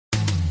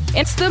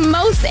It's the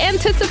most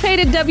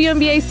anticipated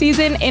WNBA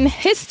season in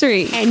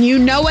history. And you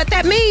know what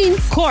that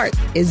means. Court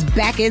is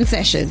back in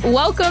session.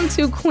 Welcome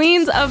to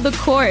Queens of the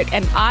Court,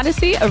 an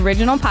Odyssey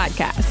original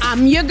podcast.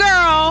 I'm your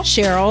girl,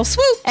 Cheryl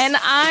Swoop. And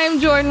I'm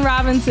Jordan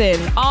Robinson.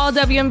 All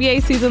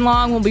WNBA season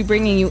long, we'll be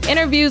bringing you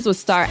interviews with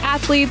star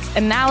athletes,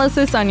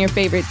 analysis on your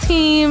favorite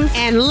teams,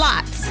 and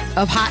lots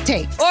of hot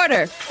takes.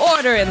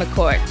 Order in the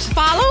court.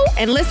 Follow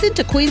and listen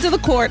to Queens of the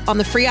Court on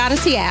the free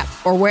Odyssey app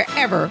or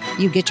wherever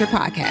you get your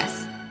podcasts.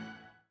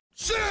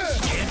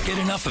 Can't get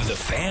enough of the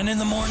Fan in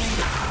the morning?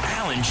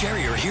 Al and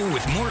Jerry are here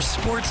with more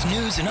sports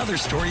news and other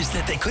stories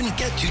that they couldn't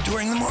get to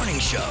during the morning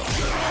show.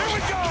 Here we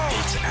go!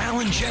 It's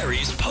Al and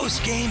Jerry's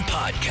post-game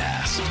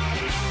podcast.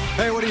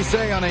 Hey, what do you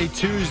say on a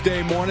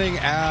Tuesday morning?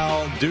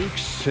 Al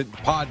Dukes at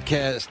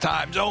Podcast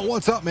Time Zone.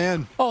 What's up,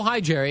 man? Oh, hi,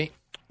 Jerry.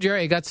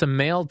 Jerry, I got some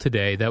mail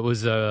today that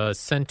was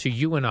sent to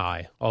you and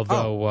I.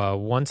 Although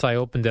once I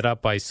opened it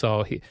up, I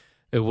saw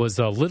it was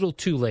a little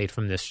too late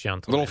from this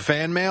gentleman. Little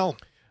fan mail?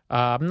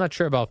 I'm not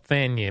sure about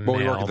fan mail. Well,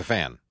 we work at the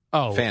Fan.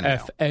 Oh, fan mail.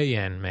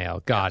 F-A-N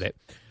mail. Got it.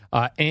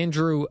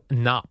 Andrew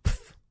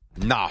Knopf.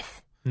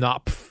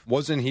 Knopf.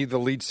 Wasn't he the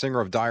lead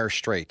singer of Dire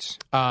Straits?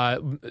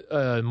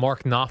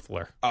 Mark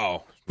Knopfler.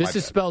 Oh, this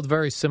is spelled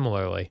very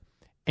similarly.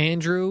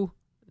 Andrew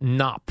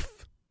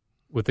Knopf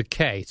with a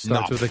K. It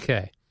starts with a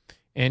K.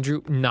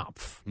 Andrew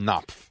Knopf.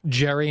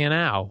 Jerry and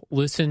Al,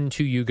 listen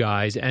to you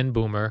guys and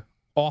Boomer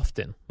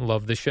often.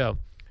 Love the show.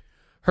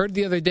 Heard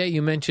the other day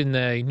you mentioned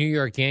the New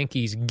York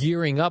Yankees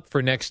gearing up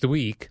for next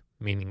week,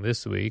 meaning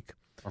this week.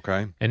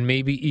 Okay. And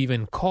maybe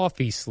even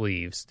coffee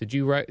sleeves. Did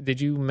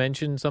you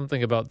mention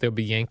something about there'll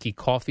be Yankee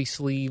coffee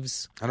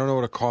sleeves? I don't know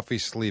what a coffee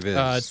sleeve is.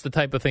 It's the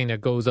type of thing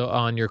that goes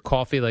on your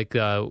coffee, like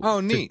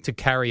neat. To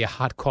carry a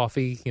hot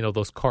coffee. You know,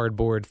 those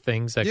cardboard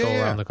things that go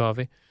around the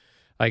coffee.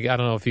 I don't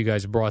know if you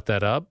guys brought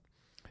that up.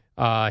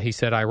 He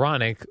said,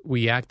 ironic,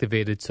 we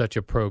activated such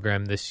a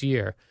program this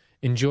year.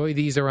 Enjoy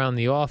these around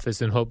the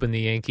office and hoping the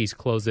Yankees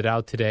close it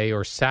out today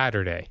or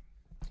Saturday.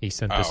 He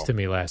sent this to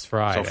me last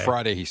Friday. So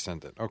Friday he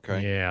sent it.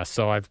 Okay. Yeah,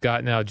 so I've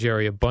got now,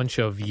 Jerry, a bunch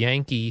of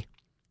Yankee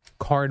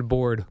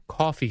cardboard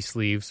coffee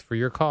sleeves for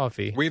your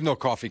coffee. We have no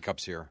coffee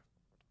cups here.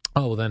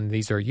 Oh, then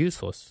these are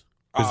useless.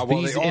 Well,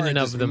 they are at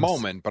this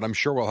moment, but I'm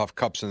sure we'll have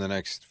cups in the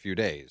next few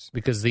days.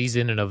 Because these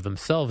in and of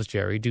themselves,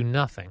 Jerry, do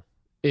nothing,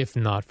 if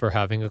not for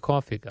having a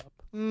coffee cup.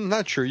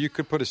 Not sure. You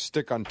could put a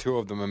stick on two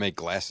of them and make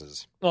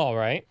glasses. All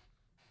right.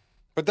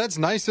 But that's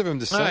nice of him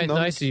to send them.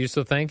 Nice of you,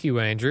 so thank you,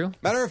 Andrew.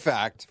 Matter of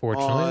fact,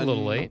 fortunately, a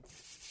little late.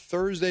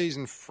 Thursdays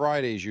and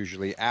Fridays,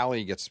 usually,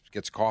 Allie gets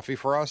coffee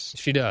for us.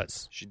 She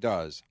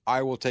does.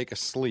 I will take a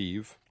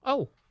sleeve.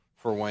 Oh.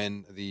 For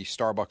when the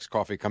Starbucks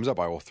coffee comes up.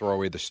 I will throw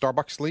away the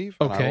Starbucks sleeve,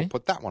 and I will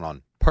put that one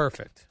on.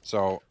 Perfect.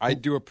 So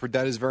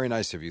that is very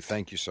nice of you.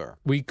 Thank you, sir.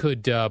 We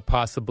could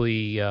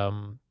possibly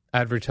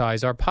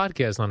advertise our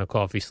podcast on a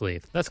coffee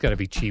sleeve. That's got to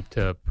be cheap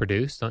to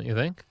produce, don't you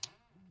think?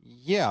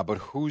 Yeah, but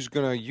who's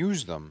going to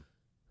use them?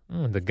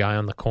 The guy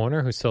on the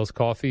corner who sells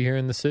coffee here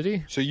in the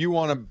city. So you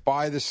want to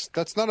buy this?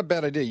 That's not a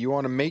bad idea. You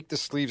want to make the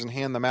sleeves and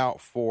hand them out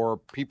for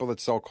people that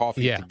sell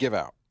coffee to give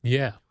out.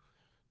 Yeah.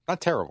 Not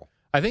terrible.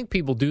 I think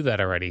people do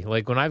that already.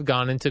 Like when I've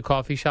gone into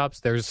coffee shops,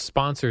 there's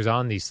sponsors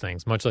on these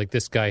things, much like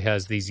this guy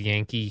has these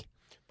Yankee.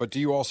 But do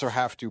you also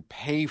have to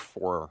pay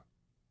for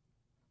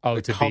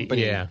the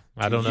company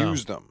I don't know.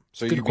 Use them?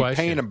 So you'd be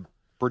paying to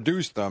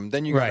produce them,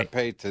 then you got to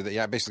pay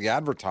to basically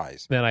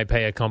advertise. Then I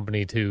pay a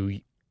company to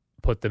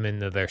put them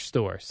into their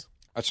stores.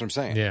 That's what I'm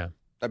saying. Yeah.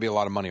 That'd be a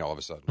lot of money all of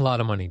a sudden. A lot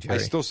of money, Jerry. I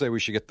still say we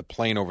should get the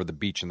plane over the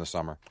beach in the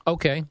summer.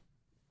 Okay.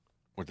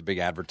 With the big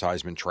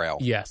advertisement trail.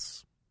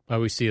 Yes. I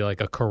always see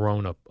like a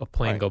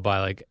plane go by,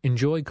 like,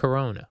 enjoy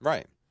Corona.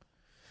 Right.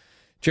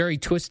 Jerry,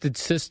 Twisted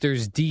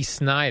Sister's Dee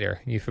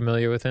Snider. You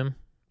familiar with him?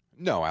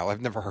 No, Al,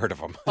 I've never heard of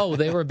him. Oh,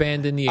 they were a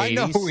band in the 80s. I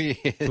know who he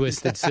is.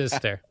 Twisted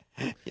Sister.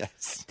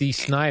 Yes. Dee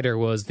Snider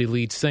was the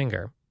lead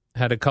singer.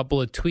 Had a couple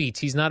of tweets.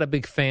 He's not a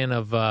big fan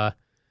of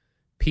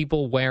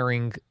people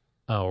wearing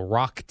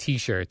rock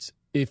T-shirts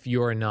if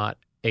you're not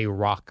a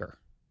rocker.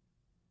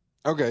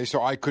 Okay,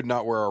 so I could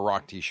not wear a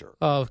rock T-shirt.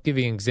 I'll give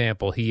you an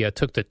example. He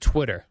took to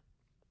Twitter.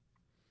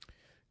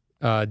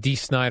 Dee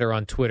Snider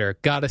on Twitter.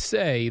 Gotta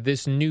say,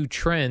 this new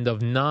trend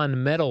of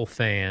non-metal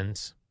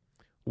fans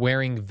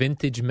wearing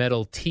vintage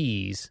metal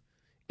tees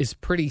is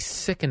pretty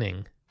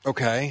sickening.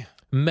 Okay.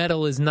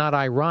 Metal is not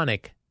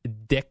ironic,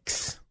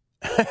 dicks.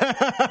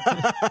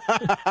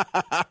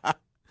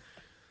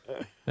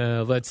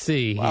 Let's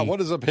see. Wow,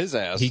 what is up his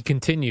ass? He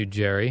continued,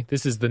 Jerry.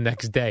 This is the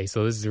next day,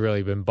 so this has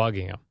really been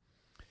bugging him.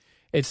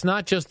 It's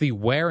not just the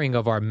wearing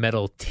of our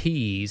metal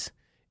tees,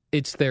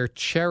 it's their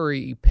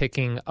cherry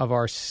picking of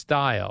our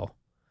style.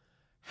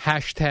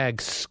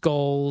 Hashtag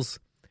skulls,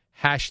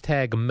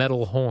 hashtag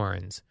metal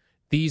horns.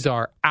 These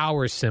are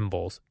our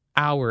symbols,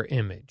 our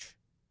image.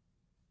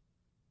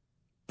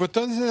 But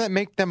doesn't that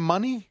make them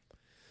money?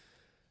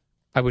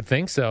 I would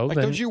think so. Like,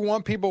 don't you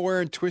want people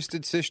wearing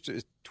Twisted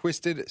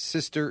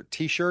Sister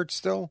T-shirts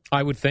still?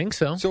 I would think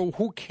so. So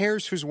who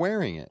cares who's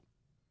wearing it?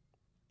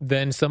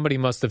 Then somebody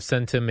must have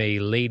sent him a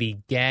Lady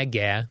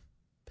Gaga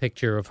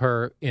picture of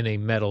her in a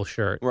metal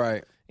shirt.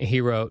 Right. And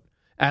he wrote,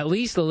 "At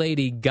least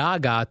Lady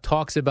Gaga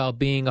talks about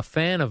being a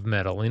fan of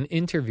metal in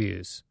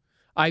interviews.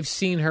 I've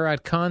seen her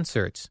at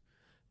concerts.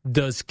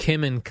 Does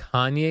Kim and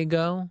Kanye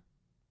go?"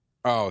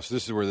 Oh, so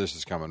this is where this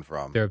is coming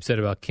from. They're upset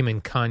about Kim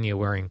and Kanye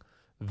wearing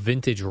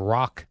vintage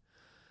rock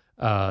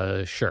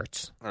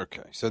shirts.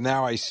 Okay, so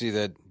now I see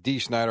that Dee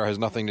Snider has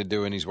nothing to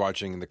do and he's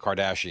watching the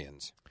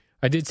Kardashians.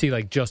 I did see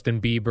like Justin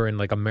Bieber in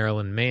like a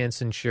Marilyn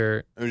Manson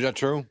shirt. Is that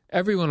true?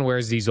 Everyone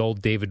wears these old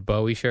David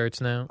Bowie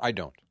shirts now. I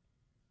don't.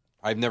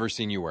 I've never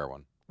seen you wear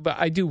one. But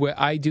I do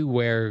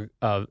wear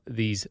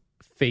these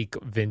fake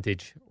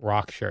vintage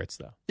rock shirts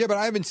though. Yeah, but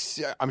I haven't.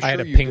 I'm sure I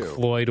had a you Pink do.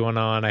 Floyd one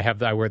on.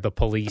 I wear the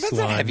Police That's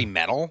one. not heavy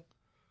metal.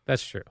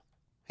 That's true.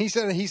 He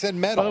said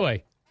metal. By the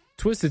way,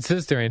 Twisted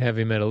Sister ain't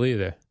heavy metal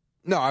either.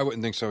 No, I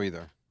wouldn't think so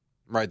either.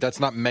 Right, that's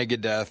not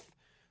Megadeth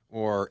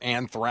or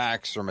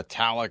Anthrax or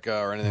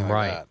Metallica or anything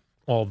like that.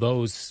 All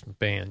those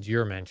bands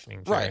you're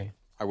mentioning, Jerry. Right,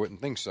 I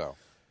wouldn't think so.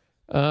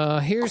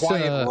 Here's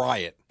Quiet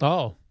Riot.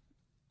 Oh,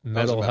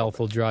 mental metal health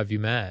will drive you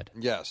mad.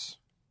 Yes.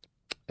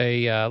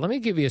 Let me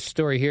give you a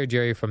story here,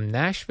 Jerry, from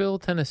Nashville,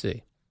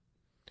 Tennessee.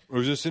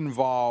 Does this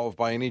involve,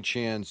 by any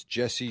chance,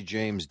 Jesse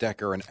James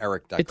Decker and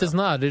Eric Decker? It does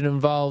not. It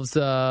involves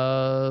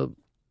a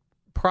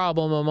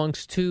problem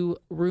amongst two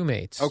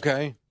roommates.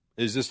 Okay.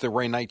 Is this the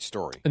Ray Knight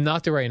story?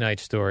 Not the Ray Knight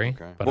story.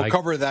 Okay. But We'll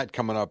cover that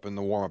coming up in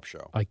the warm-up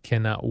show. I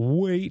cannot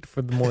wait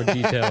for the more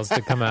details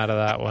to come out of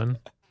that one.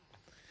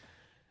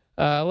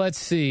 Let's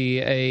see.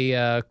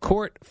 A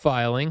court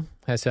filing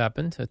has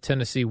happened. A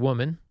Tennessee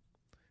woman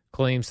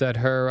claims that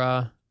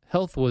her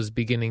health was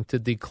beginning to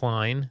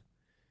decline,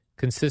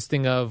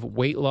 consisting of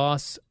weight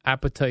loss,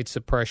 appetite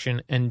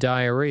suppression, and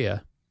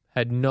diarrhea.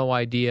 Had no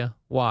idea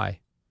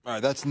why. All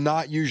right, that's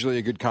not usually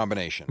a good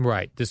combination.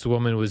 Right. This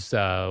woman was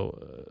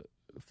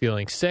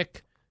feeling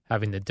sick,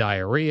 having the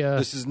diarrhea.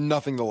 This is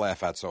nothing to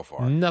laugh at so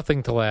far.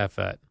 Nothing to laugh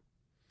at.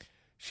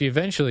 She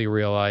eventually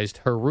realized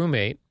her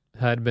roommate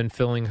had been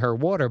filling her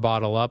water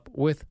bottle up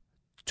with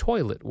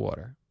toilet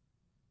water,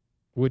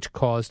 which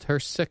caused her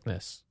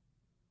sickness.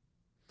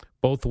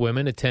 Both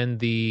women attend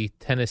the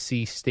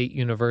Tennessee State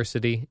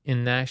University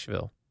in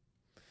Nashville.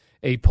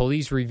 A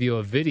police review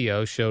of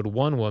video showed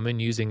one woman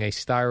using a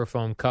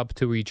styrofoam cup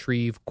to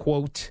retrieve,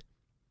 quote,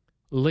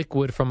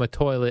 liquid from a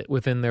toilet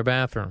within their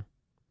bathroom.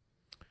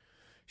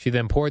 She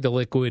then poured the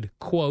liquid,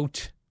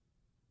 quote,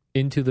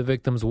 into the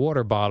victim's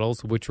water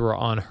bottles, which were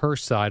on her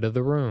side of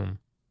the room.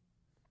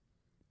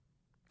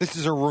 This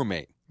is her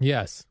roommate.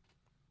 Yes.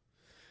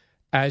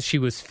 As she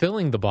was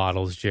filling the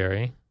bottles,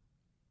 Jerry,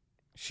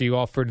 she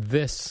offered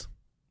this.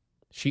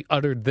 She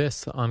uttered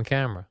this on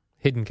camera,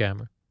 hidden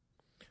camera.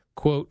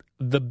 Quote,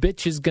 the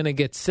bitch is going to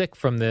get sick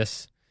from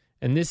this,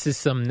 and this is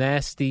some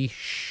nasty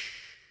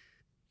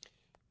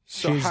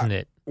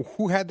shiznit.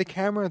 Who had the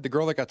camera? The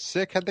girl that got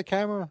sick had the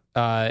camera?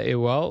 There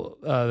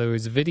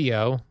was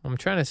video. I'm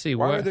trying to see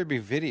Why where. would there be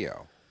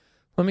video?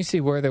 Let me see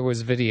where there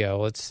was video.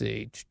 Let's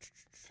see.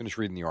 Finish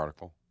reading the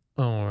article.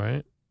 All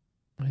right.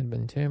 I had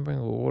been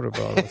tampering with water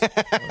bottles.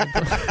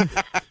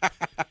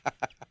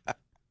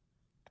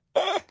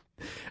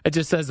 It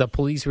just says a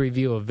police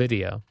review of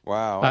video.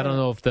 Wow. I don't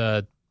know if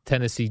the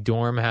Tennessee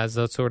dorm has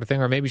that sort of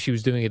thing, or maybe she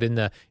was doing it in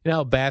the,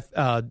 how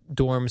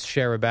dorms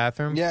share a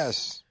bathroom?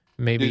 Yes.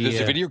 Maybe there's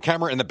a video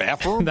camera in the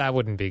bathroom? That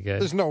wouldn't be good.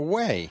 There's no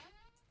way.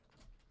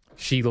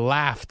 She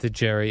laughed at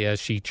Jerry as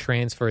she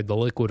transferred the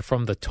liquid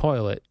from the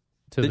toilet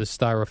to the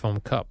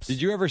styrofoam cups.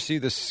 Did you ever see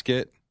the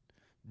skit,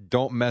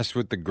 Don't Mess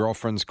with the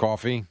Girlfriend's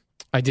Coffee?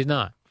 I did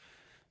not.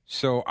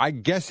 So I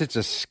guess it's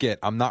a skit.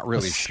 I'm not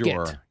really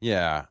sure.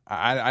 Yeah.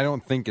 I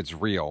don't think it's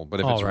real, but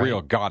if it's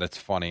real, God, it's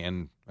funny.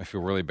 And I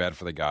feel really bad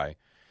for the guy.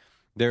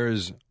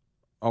 There's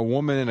a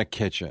woman in a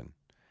kitchen,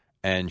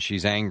 and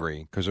she's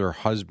angry because her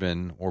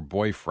husband or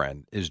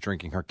boyfriend is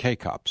drinking her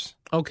K-Cups.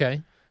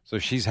 Okay. So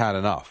she's had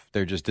enough.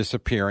 They're just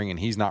disappearing, and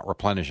he's not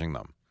replenishing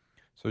them.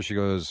 So she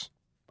goes,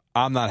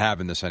 I'm not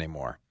having this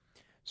anymore.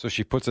 So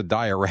she puts a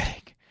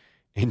diuretic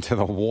into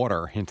the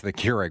water, into the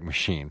Keurig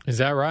machine. Is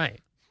that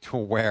right? To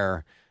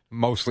where,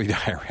 mostly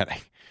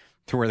diuretic,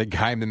 to where the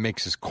guy that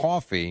makes his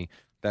coffee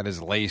that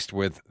is laced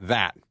with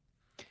that.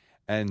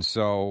 And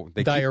so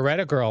they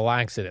diuretic or a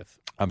laxative?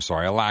 I'm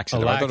sorry, a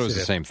laxative. I thought it was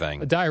the same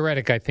thing. A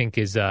diuretic, I think,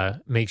 is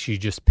makes you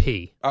just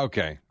pee.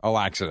 Okay, a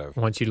laxative.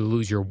 Wants you to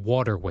lose your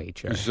water weight,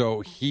 Jerry.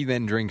 So he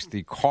then drinks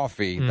the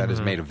coffee that is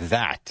made of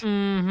that.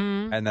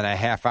 Mm-hmm. And then a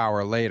half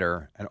hour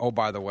later, and oh,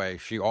 by the way,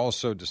 she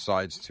also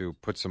decides to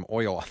put some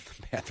oil on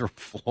the bathroom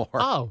floor.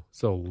 Oh,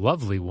 so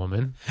lovely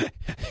woman.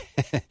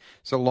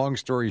 So long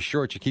story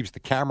short, she keeps the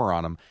camera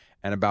on him.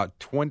 And about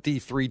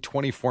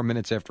 24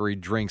 minutes after he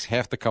drinks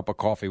half the cup of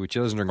coffee, which he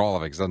doesn't drink all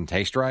of it because it doesn't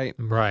taste right.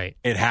 Right.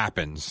 It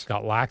happens.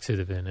 Got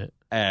laxative in it.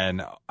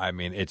 And, I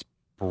mean, it's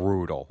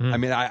brutal. I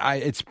mean,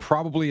 it's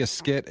probably a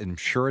skit. I'm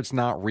sure it's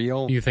not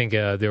real. You think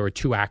there were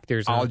two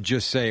actors? I'll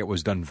just say it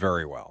was done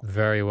very well.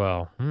 Very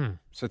well.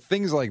 So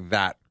things like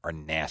that are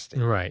nasty.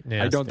 Right.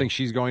 Nasty. I don't think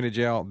she's going to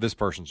jail. This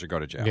person should go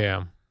to jail.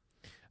 Yeah.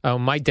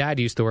 My dad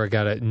used to work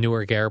out at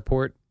Newark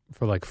Airport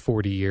for like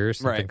 40 years,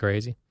 something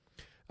crazy.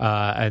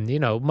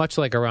 And, much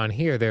like around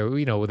here,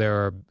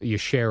 you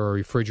share a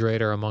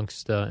refrigerator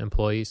amongst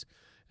employees.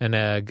 And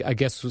I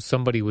guess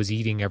somebody was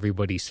eating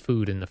everybody's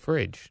food in the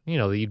fridge.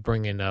 You'd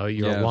bring in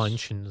your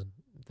lunch and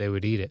they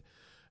would eat it.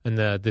 And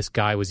this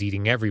guy was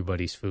eating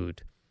everybody's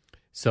food.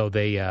 So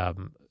they,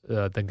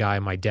 the guy,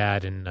 my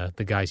dad, and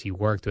the guys he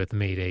worked with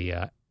made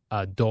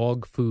a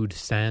dog food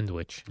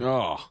sandwich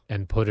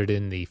and put it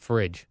in the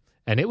fridge.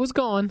 And it was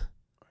gone.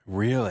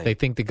 Really? They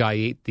think the guy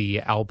ate the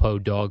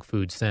Alpo dog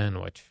food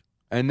sandwich.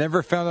 And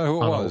never found out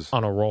who it was.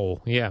 On a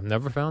roll. Yeah,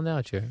 never found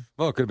out, Jerry.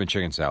 Well, it could have been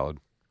chicken salad.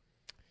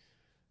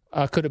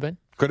 Could have been.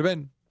 Could have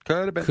been.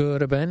 Could have been.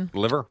 Could have been.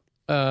 Liver?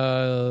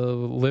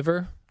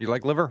 Liver. You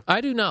like liver?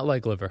 I do not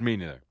like liver. Me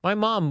neither. My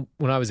mom,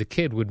 when I was a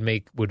kid, would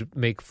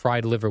make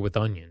fried liver with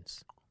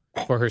onions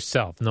for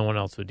herself. No one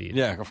else would eat it.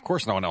 Yeah, of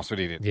course no one else would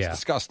eat it. It's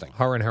disgusting.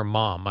 Her and her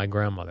mom, my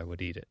grandmother,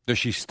 would eat it. Does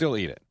she still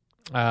eat it?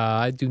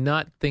 I do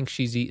not think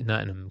she's eaten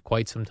that in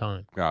quite some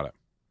time. Got it.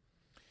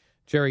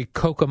 Jerry,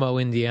 Kokomo,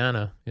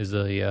 Indiana is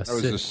a... that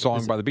was a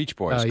song by the Beach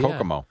Boys,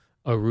 Kokomo.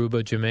 Yeah.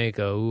 Aruba,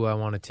 Jamaica, ooh, I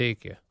want to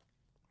take you.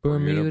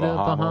 Bermuda,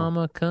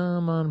 Bahama,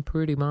 come on,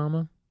 pretty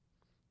mama.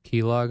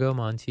 Key Largo,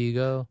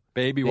 Montego.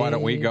 Baby, why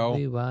don't we go?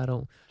 Why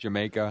don't...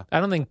 Jamaica. I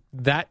don't think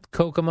that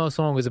Kokomo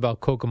song was about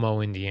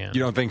Kokomo, Indiana.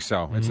 You don't think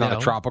so? It's not a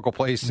tropical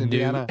place,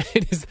 Indiana?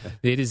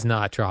 It is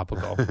not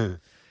tropical.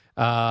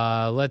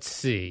 Let's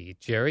see.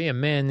 Jerry, a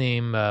man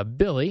named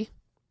Billy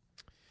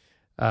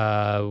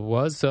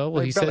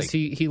says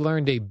he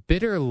learned a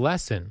bitter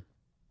lesson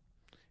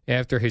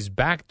after his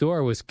back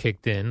door was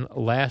kicked in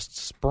last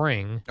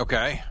spring.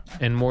 Okay.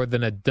 And more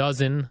than a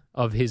dozen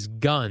of his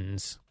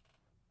guns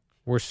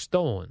were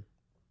stolen.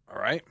 All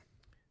right.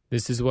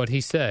 This is what he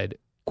said,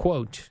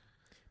 quote,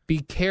 "Be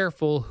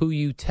careful who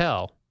you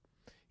tell.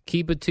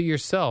 Keep it to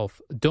yourself.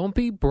 Don't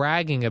be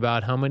bragging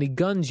about how many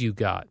guns you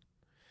got.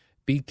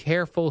 Be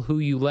careful who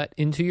you let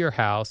into your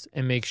house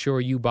and make sure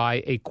you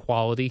buy a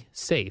quality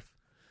safe."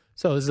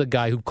 So this is a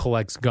guy who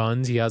collects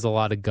guns. He has a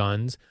lot of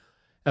guns.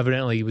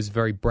 Evidently, he was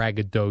very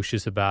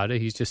braggadocious about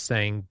it. He's just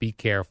saying, be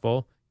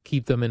careful.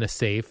 Keep them in a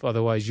safe.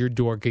 Otherwise, your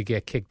door could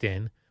get kicked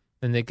in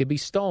and they could be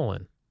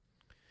stolen.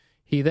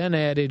 He then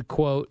added,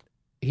 quote,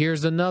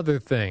 "Here's another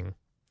thing.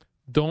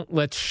 Don't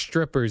let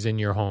strippers in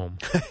your home."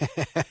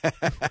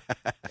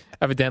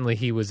 Evidently,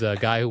 he was a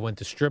guy who went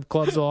to strip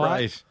clubs a lot.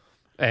 Right.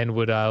 And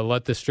would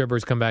let the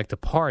strippers come back to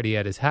party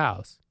at his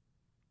house.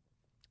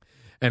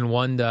 And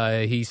one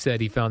day he said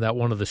he found out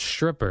one of the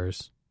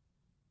strippers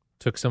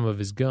took some of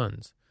his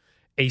guns.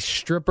 A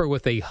stripper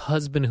with a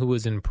husband who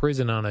was in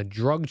prison on a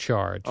drug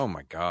charge. Oh,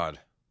 my God.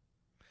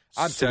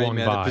 I'm telling you,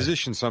 man, the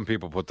position some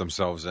people put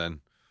themselves in.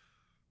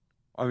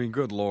 I mean,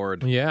 good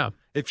Lord. Yeah.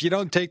 If you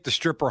don't take the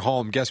stripper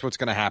home, guess what's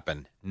going to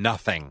happen?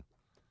 Nothing.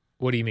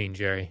 What do you mean,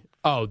 Jerry?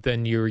 Oh,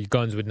 then your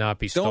guns would not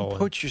be stolen. Don't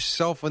put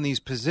yourself in these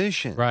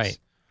positions. Right.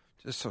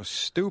 Just so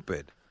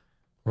stupid.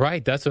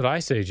 Right, that's what I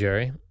say,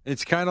 Jerry.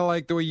 It's kind of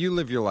like the way you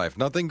live your life.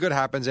 Nothing good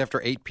happens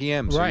after 8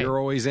 p.m., so you're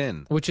always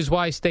in. Which is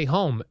why I stay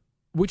home.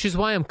 Which is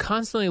why I'm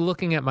constantly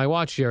looking at my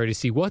watch, Jerry, to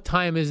see what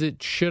time is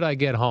it, should I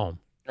get home?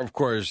 Of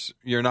course,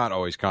 you're not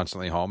always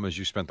constantly home, as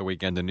you spent the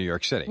weekend in New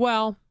York City.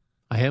 Well,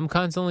 I am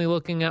constantly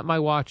looking at my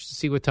watch to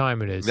see what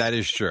time it is. That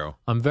is true.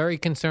 I'm very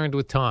concerned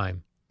with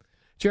time.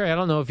 Jerry, I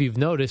don't know if you've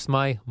noticed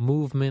my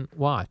movement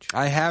watch.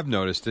 I have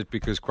noticed it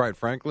because, quite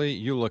frankly,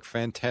 you look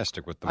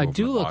fantastic with the movement watch.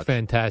 I do look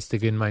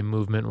fantastic in my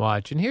movement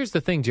watch. And here's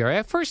the thing, Jerry.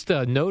 I first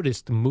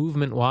noticed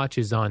movement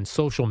watches on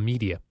social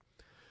media.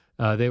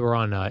 They were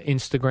on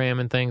Instagram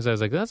and things. I was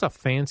like, that's a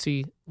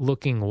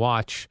fancy-looking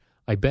watch.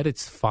 I bet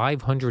it's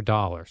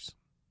 $500.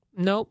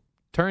 Nope.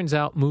 Turns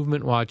out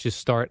movement watches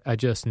start at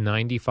just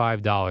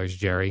 $95,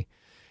 Jerry.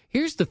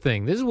 Here's the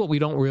thing. This is what we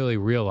don't really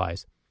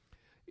realize.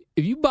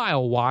 If you buy a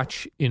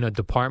watch in a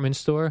department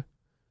store,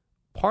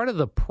 part of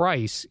the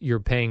price you're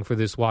paying for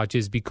this watch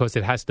is because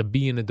it has to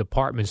be in a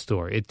department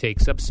store. It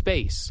takes up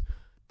space.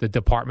 The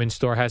department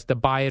store has to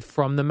buy it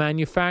from the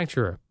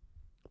manufacturer.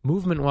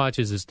 Movement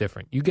watches is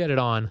different. You get it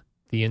on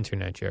the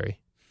internet, Jerry.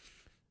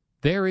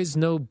 There is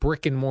no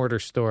brick and mortar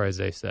store, as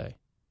they say.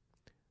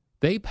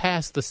 They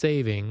pass the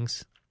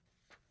savings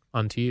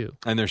onto you.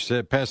 And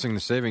they're passing the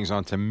savings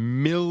on to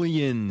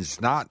millions,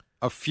 not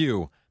a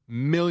few.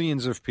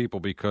 Millions of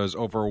people, because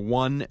over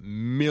 1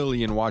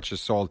 million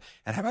watches sold.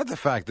 And how about the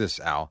fact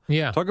this, Al?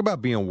 Yeah. Talk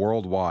about being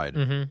worldwide.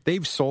 Mm-hmm.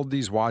 They've sold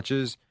these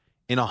watches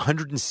in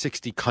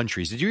 160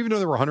 countries. Did you even know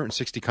there were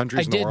 160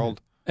 countries in the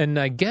world? And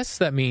I guess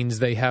that means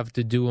they have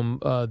to do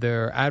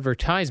their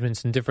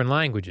advertisements in different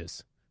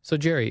languages. So,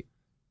 Jerry,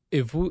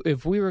 if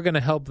we were going to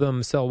help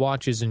them sell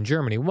watches in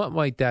Germany, what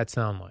might that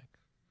sound like?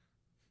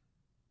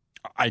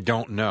 I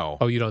don't know.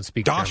 Oh, you don't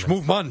speak Das German.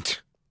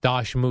 Movement.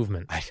 Das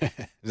Movement. Does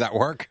that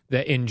work?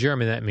 That in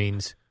German, that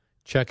means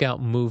check out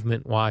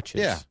movement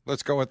watches. Yeah,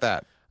 let's go with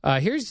that.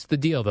 Here's the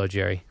deal, though,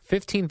 Jerry.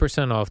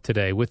 15% off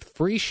today with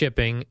free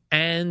shipping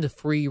and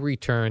free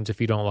returns if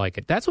you don't like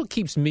it. That's what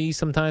keeps me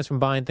sometimes from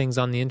buying things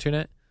on the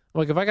internet.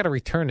 Like, if I got to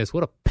return this,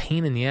 what a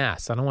pain in the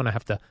ass. I don't want to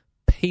have to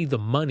pay the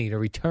money to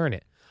return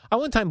it. I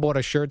one time bought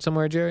a shirt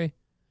somewhere, Jerry.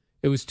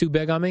 It was too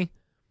big on me.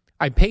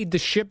 I paid the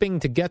shipping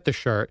to get the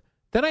shirt.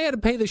 Then I had to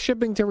pay the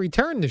shipping to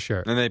return the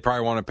shirt. And they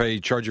probably want to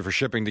charge you for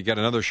shipping to get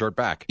another shirt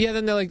back. Yeah,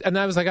 then they're like, and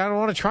I was like, I don't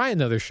want to try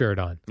another shirt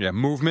on. Yeah,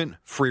 movement,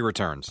 free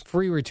returns.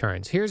 Free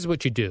returns. Here's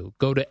what you do.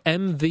 Go to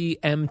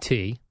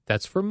MVMT.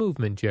 That's for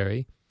movement,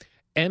 Jerry.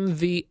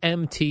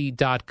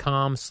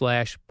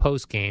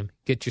 MVMT.com/postgame.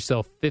 Get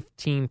yourself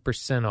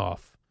 15%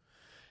 off.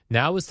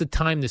 Now is the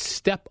time to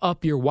step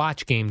up your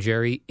watch game,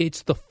 Jerry.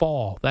 It's the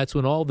fall. That's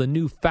when all the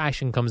new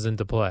fashion comes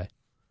into play.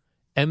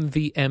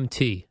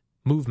 MVMT.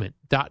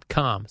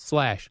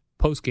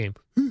 Movement.com/postgame.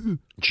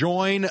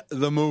 Join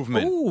the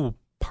movement. Ooh,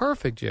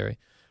 perfect, Jerry.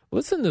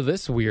 Listen to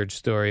this weird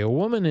story. A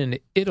woman in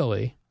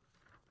Italy,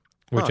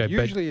 which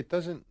usually it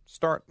doesn't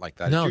start like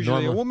that. No, it's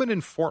usually normally. a woman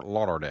in Fort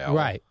Lauderdale.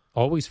 Right.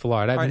 Always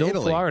Florida. I have no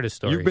Italy. Florida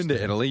stories. You've been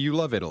to Italy. You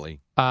love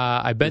Italy.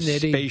 I've been to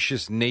Italy. The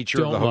spacious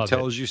nature of the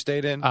hotels you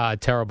stayed in?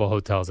 Terrible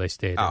hotels I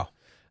stayed in.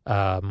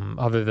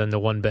 Other than the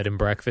one bed and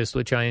breakfast,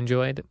 which I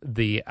enjoyed.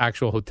 The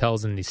actual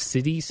hotels in the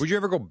cities. Would you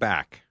ever go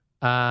back?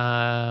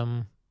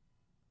 Well,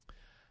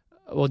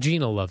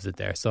 Gina loves it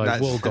there, so I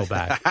will go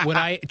back. Would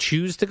I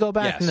choose to go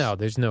back? Yes. No,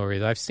 there's no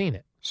reason. I've seen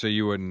it. So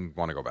you wouldn't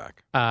want to go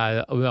back?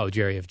 No,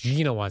 Jerry, if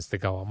Gina wants to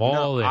go, I'm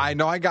all in. I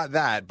know I got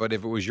that, but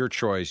if it was your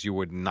choice, you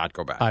would not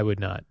go back. I would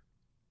not.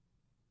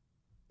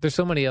 There's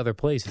so many other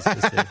places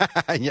to see.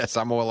 Yes,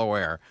 I'm well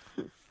aware.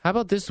 How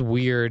about this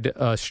weird,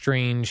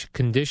 strange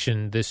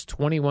condition this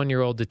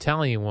 21-year-old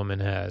Italian woman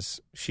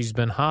has? She's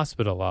been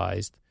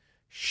hospitalized.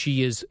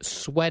 She is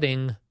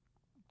sweating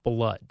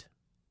blood.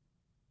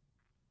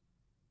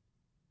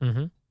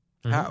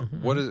 How?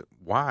 What is it?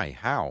 Why?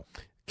 How?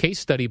 Case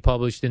study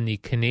published in the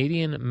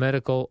Canadian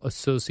Medical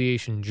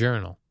Association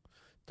Journal.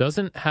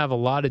 Doesn't have a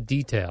lot of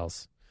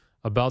details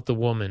about the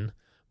woman,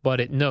 but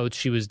it notes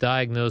she was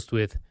diagnosed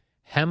with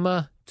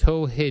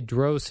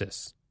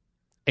hematohidrosis,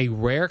 a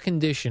rare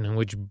condition in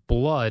which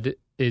blood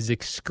is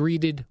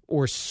excreted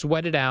or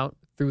sweated out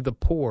through the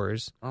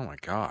pores. Oh, my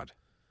God.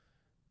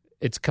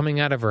 It's coming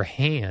out of her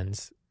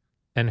hands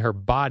and her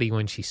body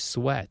when she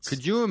sweats.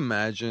 Could you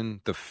imagine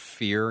the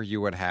fear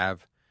you would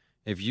have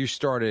if you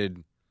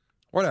started,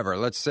 whatever,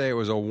 let's say it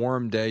was a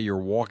warm day, you're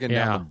walking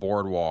down the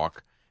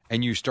boardwalk,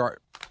 and you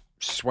start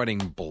sweating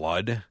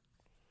blood?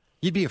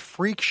 You'd be a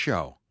freak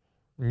show.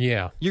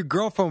 Yeah. Your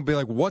girlfriend would be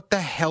like, what the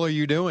hell are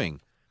you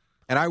doing?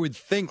 And I would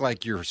think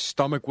like your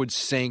stomach would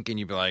sink and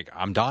you'd be like,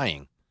 I'm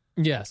dying.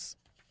 Yes.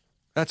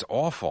 That's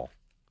awful.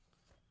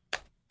 I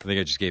think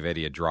I just gave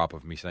Eddie a drop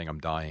of me saying I'm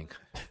dying.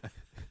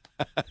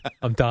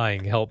 I'm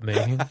dying. Help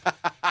me.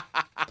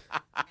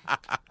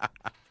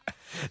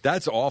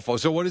 That's awful.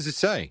 So what does it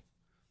say?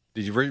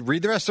 Did you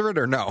read the rest of it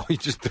or no?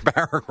 Just the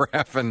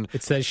paragraph and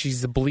it says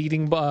she's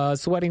bleeding,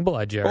 sweating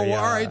blood, Jerry. Oh,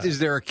 all right. Is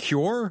there a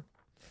cure?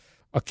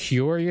 A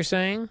cure, you're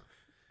saying?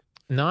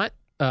 Not.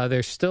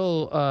 They're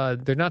still.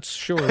 They're not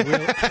sure.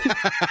 Really.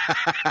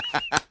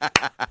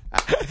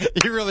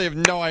 You really have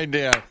no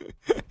idea.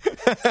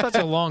 Such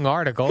a long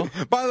article.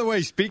 By the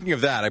way, speaking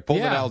of that, I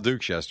pulled an Al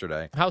Dukes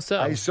yesterday. How so?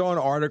 I saw an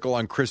article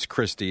on Chris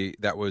Christie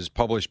that was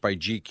published by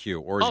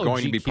GQ, or is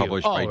going to be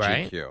published by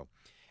GQ.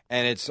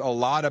 And it's a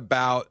lot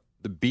about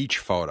the beach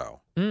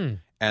photo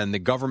and the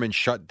government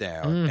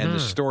shutdown and the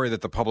story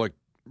that the public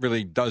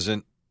really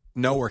doesn't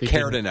know or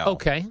care to know.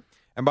 Okay.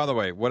 And by the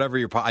way, whatever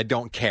I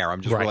don't care.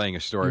 I'm just relaying a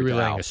story. You're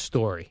relaying a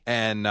story.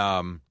 And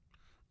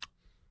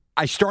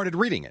I started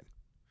reading it.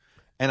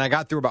 And I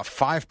got through about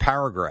 5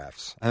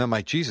 paragraphs. And I'm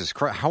like, Jesus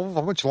Christ, how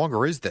much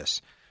longer is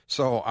this?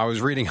 So I was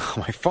reading on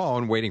my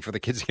phone, waiting for the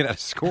kids to get out of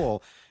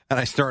school. And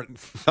I start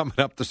thumbing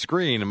up the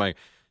screen. I'm like,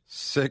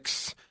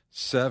 6,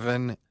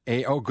 7,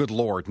 8. Oh, good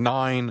Lord.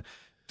 9.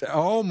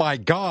 Oh, my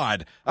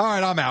God. All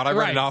right, I'm out. I've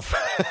read enough.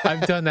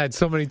 I've done that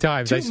so many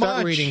times. I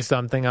start reading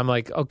something. I'm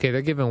like, okay,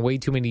 they're giving way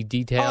too many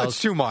details. Oh,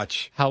 it's too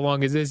much. How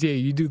long is this? Yeah,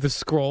 you do the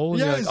scroll.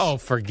 And you're like, oh,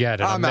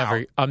 forget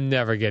it. I'm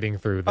never getting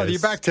through this. Are you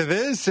back to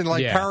this in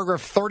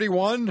paragraph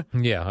 31?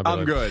 Yeah.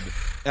 I'm good.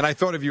 And I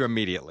thought of you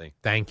immediately.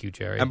 Thank you,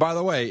 Jerry. And by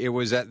the way, it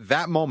was at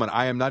that moment,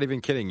 I am not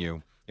even kidding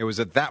you, it was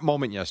at that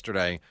moment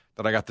yesterday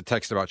that I got the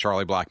text about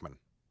Charlie Blackmon.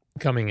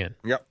 Coming in.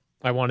 Yep.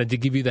 I wanted to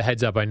give you the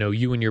heads up. I know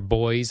you and your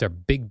boys are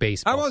big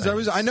baseball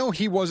fans. I know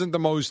he wasn't the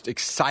most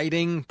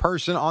exciting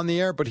person on the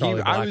air, but he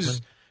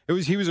was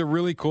a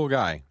really cool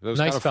guy. It was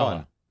nice kind of fella.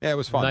 fun. Yeah, it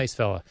was fun. Nice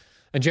fella.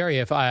 And Jerry,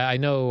 if I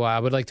know, I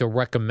would like to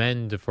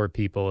recommend for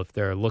people if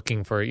they're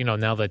looking for,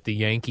 now that the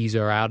Yankees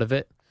are out of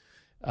it,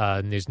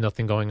 and there's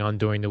nothing going on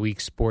during the week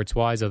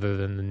sports-wise other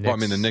than the Knicks. Well, I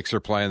mean, the Knicks are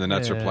playing, the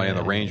Nets are playing,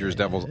 the Rangers,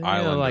 Devils,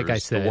 Islanders. Like I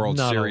said, the World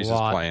Series is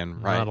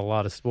playing. Right? Not a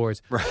lot of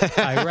sports. Right.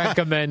 I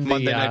recommend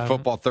Monday Night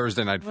Football,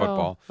 Thursday Night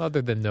Football.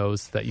 Other than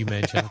those that you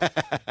mentioned.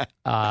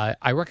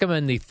 I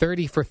recommend the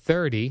 30 for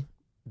 30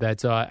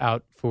 that's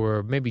out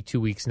for maybe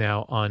 2 weeks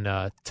now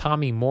on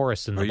Tommy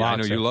Morrison, the boxer. I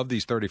know you love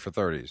these 30 for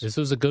 30s. This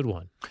was a good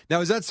one.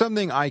 Now, is that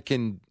something I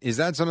can get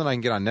on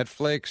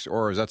Netflix,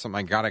 or is that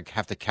something I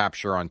have to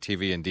capture on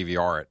TV and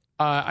DVR it?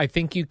 I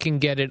think you can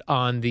get it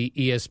on the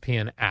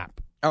ESPN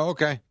app. Oh,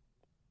 okay.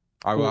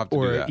 I will have to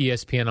do that. Or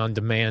ESPN On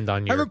Demand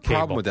on your I have a cable.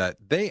 problem with that.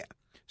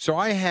 So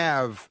I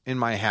have in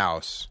my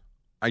house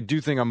I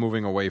do think I'm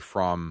moving away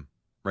from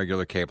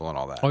regular cable and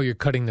all that. Oh, you're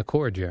cutting the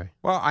cord, Jerry.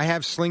 Well, I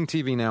have Sling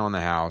TV now in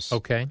the house.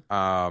 Okay.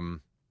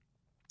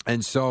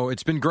 And so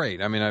it's been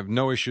great. I mean, I have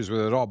no issues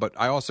with it at all. But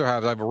I also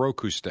have a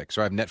Roku stick,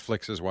 so I have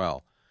Netflix as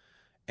well.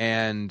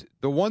 And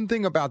the one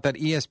thing about that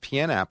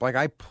ESPN app, like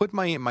I put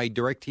my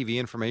DirecTV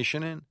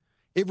information in,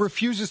 it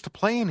refuses to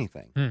play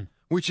anything,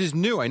 which is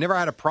new. I never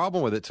had a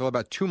problem with it till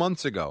about 2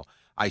 months ago.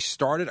 I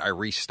start it, I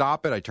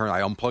restop it, I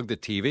unplug the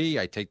TV,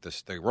 I take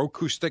the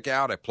Roku stick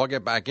out, I plug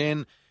it back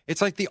in.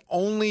 It's like the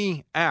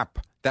only app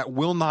that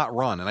will not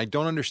run, and I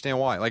don't understand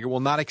why. Like, it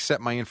will not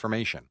accept my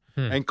information.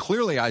 And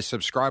clearly I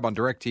subscribe on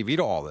DirecTV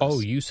to all this. Oh,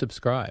 you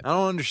subscribe. I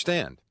don't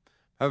understand.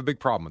 I have a big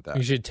problem with that.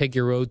 You should take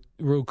your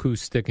Roku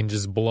stick and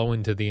just blow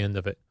into the end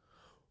of it.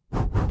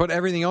 But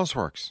everything else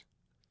works.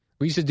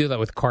 We used to do that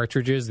with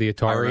cartridges, the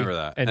Atari. I remember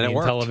that. And the it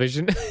worked.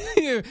 Television.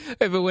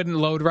 If it wouldn't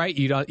load right,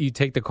 you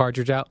take the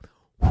cartridge out,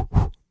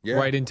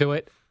 right into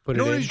it, put it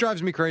in. What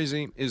drives me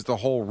crazy is the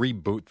whole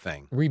reboot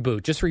thing.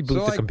 Just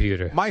reboot the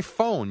computer. My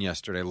phone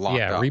yesterday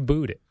locked up. Yeah,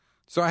 reboot it.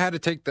 So I had to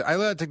take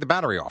the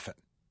battery off it.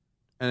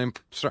 And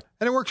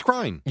it works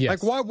fine.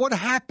 Yes. Like, what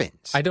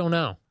happens? I don't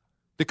know.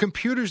 The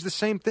computer's the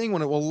same thing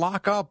when it will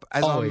lock up.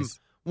 Always.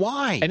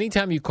 Why?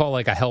 Anytime you call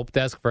like a help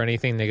desk for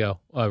anything, they go,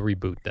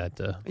 reboot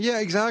that. Yeah,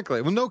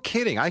 exactly. Well, no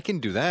kidding. I can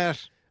do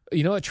that.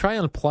 You know what? Try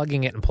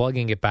unplugging it and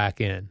plugging it back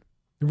in.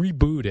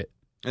 Reboot it.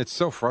 It's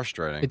so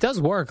frustrating. It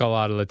does work a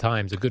lot of the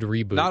times, a good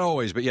reboot. Not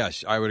always, but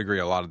yes, I would agree.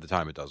 A lot of the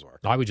time it does work.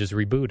 I would just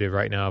reboot it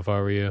right now if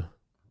I were you.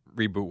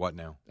 Reboot what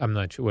now? I'm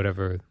not sure,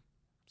 whatever.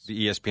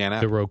 The ESPN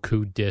app? The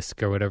Roku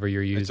disc or whatever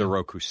you're using. It's a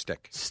Roku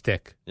stick.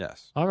 Stick.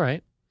 Yes. All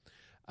right.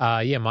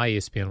 Yeah, my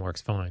ESPN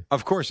works fine.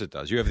 Of course it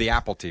does. You have the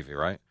Apple TV,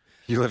 right?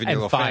 You live in your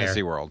little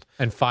fantasy world.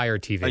 And Fire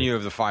TV. And you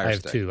have the Fire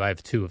Stick. I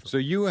have two of them. So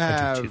you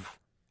have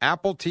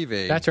Apple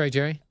TV. That's right,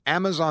 Jerry.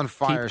 Amazon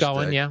Fire Keep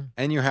going, Stick. Yeah.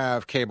 And you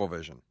have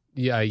Cablevision.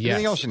 Yeah, yes.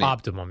 Anything else you need?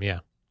 Optimum, yeah.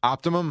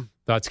 Optimum?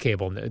 That's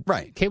cable.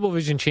 Right.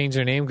 Cablevision changed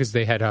their name because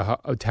they had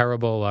a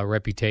terrible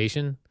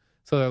reputation.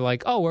 So they're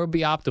like, oh, we'll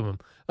be Optimum.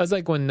 That's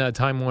like when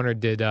Time Warner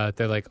did,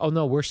 they're like, oh,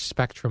 no, we're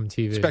Spectrum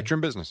TV.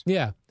 Spectrum Business.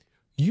 Yeah.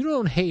 You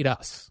don't hate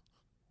us.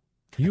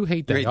 You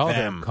hate the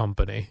other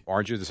company.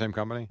 Aren't you the same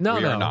company? No,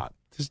 we no. are not.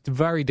 Just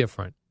very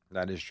different.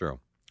 That is true.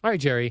 All right,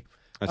 Jerry.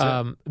 That's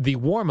it. The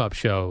warm-up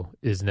show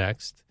is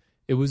next.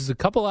 It was a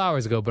couple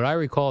hours ago, but I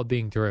recall it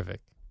being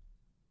terrific.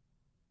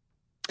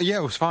 Yeah,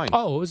 it was fine.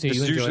 Oh, it was. This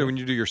is usually when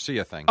you do your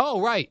Sia thing.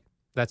 Oh, right.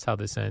 That's how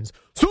this ends.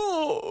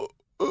 So,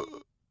 are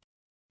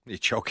you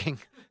choking?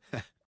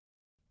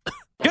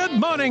 Good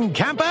morning,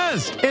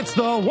 campers. It's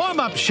the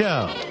warm-up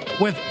show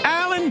with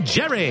Al and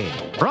Jerry.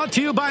 Brought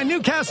to you by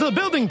Newcastle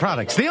Building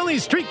Products, the only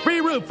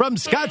streak-free roof from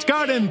Scotch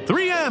Garden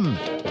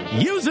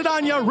 3M. Use it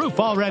on your roof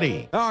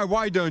already. All right,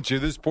 why don't you?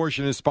 This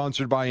portion is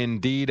sponsored by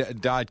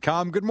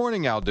Indeed.com. Good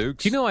morning, Al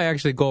Dukes. Do you know I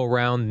actually go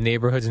around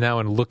neighborhoods now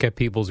and look at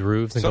people's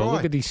roofs and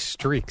look at these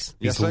streaks.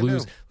 Yes, I do.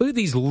 Look at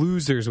these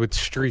losers with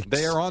streaks.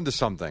 They are onto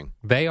something.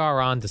 They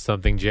are onto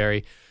something,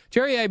 Jerry.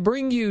 Jerry, I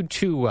bring you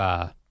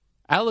to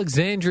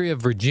Alexandria,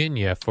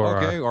 Virginia for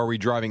Okay, are we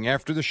driving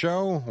after the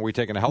show? Are we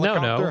taking a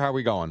helicopter? No. How are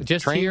we going?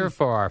 Just Train? here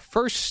for our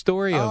first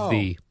story of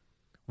the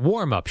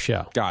warm-up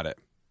show. Got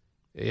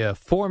it.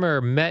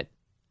 Former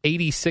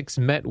 86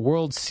 Met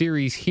World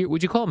Series hero.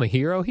 Would you call him a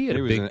hero? He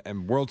was a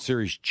World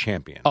Series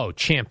champion. Oh,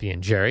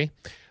 champion, Jerry.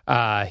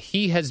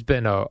 He has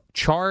been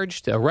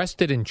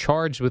arrested and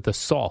charged with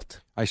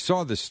assault. I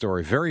saw this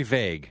story. Very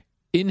vague.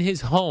 In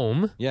his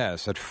home.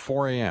 Yes, at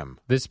 4 a.m.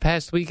 This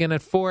past weekend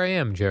at 4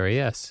 a.m., Jerry,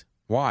 yes.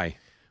 Why?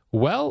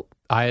 Well,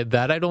 I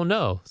don't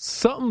know.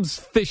 Something's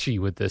fishy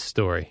with this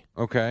story.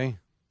 Okay.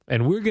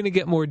 And we're going to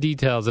get more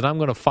details, and I'm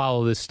going to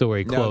follow this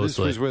story closely. Now, this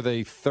was with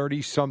a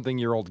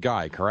 30-something-year-old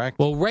guy, correct?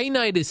 Well, Ray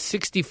Knight is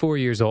 64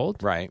 years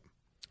old. Right.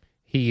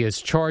 He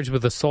is charged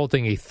with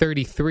assaulting a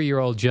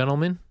 33-year-old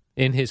gentleman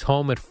in his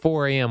home at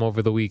 4 a.m.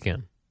 over the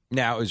weekend.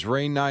 Now, is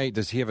Ray Knight,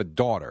 does he have a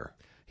daughter?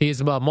 He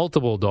has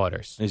multiple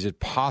daughters. Is it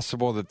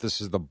possible that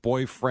this is the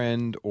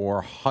boyfriend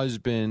or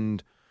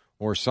husband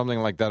or something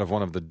like that of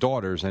one of the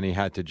daughters, and he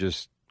had to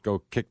just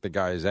go kick the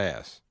guy's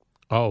ass?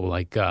 Oh,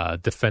 like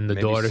defend the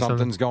daughter or something?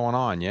 Something's going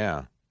on,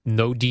 yeah.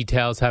 No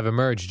details have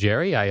emerged,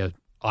 Jerry.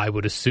 I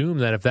would assume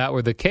that if that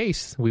were the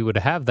case, we would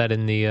have that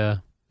in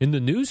the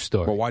news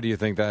story. Well, why do you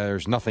think that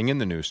there's nothing in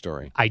the news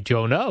story? I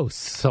don't know.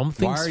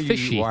 Something's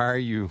fishy. Why are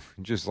you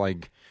just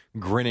like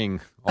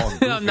grinning all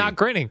goofy? I'm not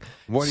grinning.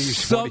 What are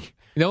you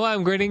You know why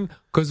I'm grinning?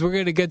 Because we're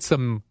going to get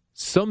some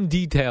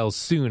details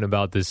soon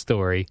about this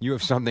story. You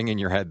have something in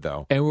your head,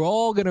 though. And we're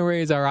all going to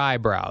raise our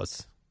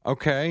eyebrows.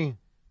 Okay.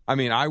 I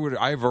mean,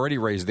 I've already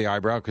raised the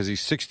eyebrow because he's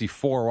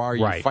 64. Why are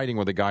you fighting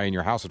with a guy in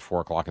your house at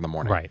 4 o'clock in the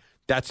morning? Right.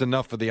 That's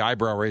enough for the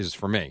eyebrow raises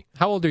for me.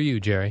 How old are you,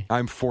 Jerry?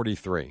 I'm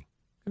 43.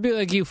 It'd be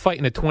like you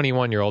fighting a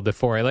 21-year-old at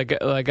 4. Like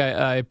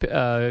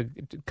I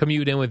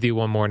commute in with you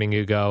one morning,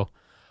 you go,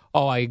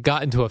 oh, I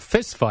got into a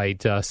fist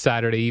fight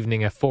Saturday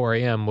evening at 4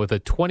 a.m. with a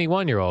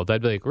 21-year-old.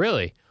 I'd be like,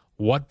 really?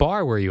 What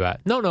bar were you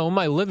at? No, in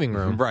my living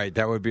room. Right,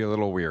 that would be a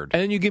little weird.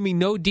 And then you give me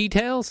no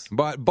details?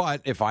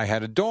 But if I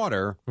had a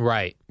daughter,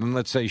 right, and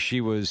let's say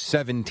she was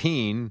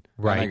 17,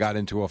 right, and I got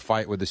into a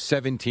fight with a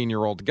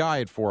 17-year-old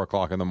guy at 4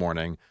 o'clock in the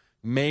morning,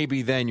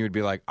 maybe then you'd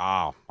be like,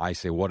 I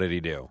say, what did he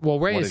do? Well,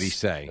 what did he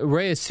say?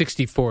 Ray is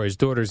 64. His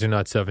daughters are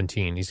not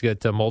 17. He's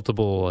got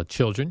multiple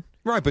children.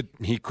 Right, but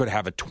he could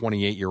have a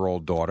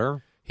 28-year-old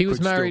daughter. He was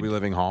married. Still be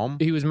living home.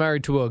 He was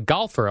married to a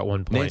golfer at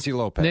one point. Nancy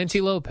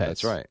Lopez.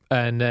 That's right.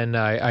 And then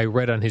I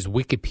read on his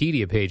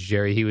Wikipedia page,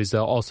 Jerry, he was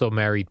also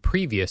married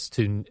previous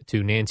to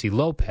Nancy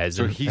Lopez.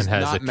 So he's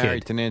has not a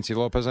married kid. to Nancy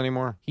Lopez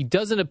anymore? He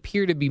doesn't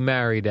appear to be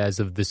married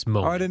as of this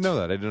moment. Oh, I didn't know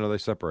that. I didn't know they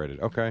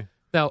separated. Okay.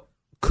 Now,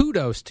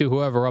 kudos to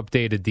whoever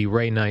updated the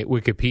Ray Knight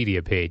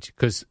Wikipedia page,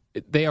 because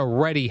they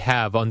already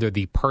have under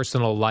the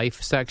personal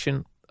life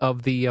section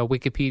of the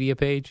Wikipedia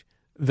page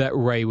that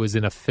Ray was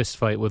in a fist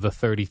fight with a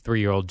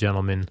 33-year-old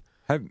gentleman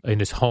in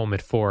his home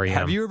at 4 a.m.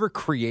 Have you ever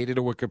created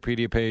a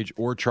Wikipedia page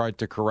or tried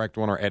to correct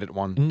one or edit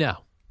one? No.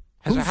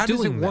 How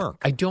does it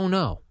work? I don't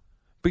know.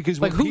 Because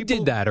who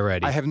did that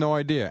already? I have no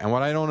idea. And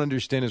what I don't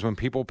understand is when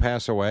people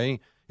pass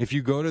away, if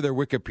you go to their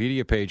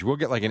Wikipedia page, we'll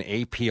get like an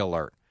AP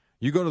alert.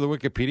 You go to the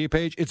Wikipedia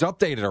page, it's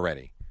updated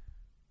already.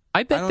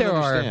 I bet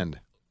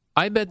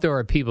there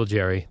are people,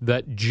 Jerry,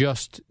 that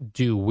just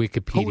do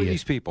Wikipedia. Who are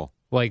these people?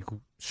 Like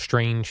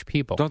strange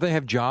people. Don't they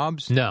have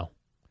jobs? No.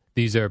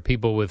 These are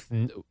people with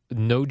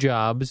no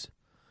jobs,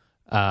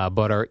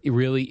 but are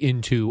really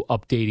into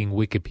updating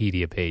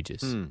Wikipedia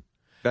pages.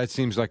 That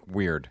seems like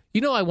weird. You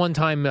know, one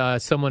time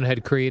someone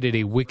had created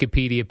a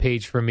Wikipedia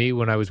page for me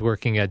when I was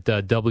working at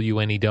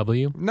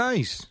WNEW.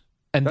 Nice.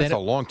 And that's a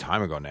long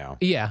time ago now.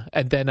 Yeah.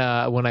 And then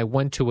when I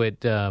went to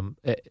it,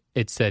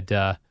 it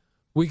said,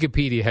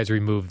 Wikipedia has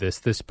removed this.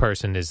 This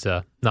person is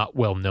not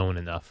well known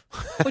enough,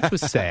 which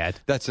was sad.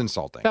 That's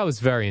insulting. That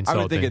was very insulting.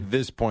 I would think at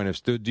this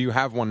point, do you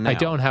have one now? I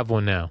don't have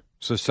one now.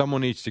 So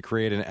someone needs to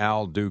create an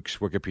Al Dukes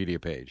Wikipedia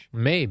page.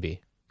 Maybe.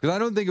 Because I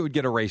don't think it would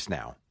get erased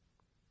now.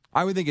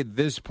 I would think at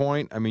this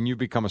point, I mean, you've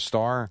become a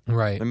star.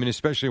 Right. I mean,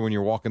 especially when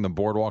you're walking the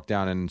boardwalk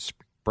down in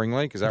Spring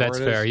Lake. Is that That's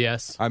where it is? fair,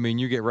 yes. I mean,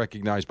 you get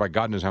recognized by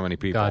God knows how many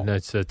people. God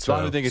knows. So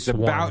I would think it's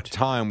about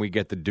time we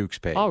get the Dukes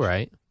page. All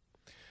right.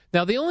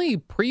 Now, the only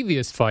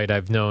previous fight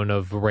I've known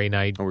of Ray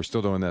Knight... Oh, we're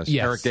still doing this.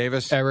 Yes. Eric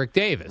Davis? Eric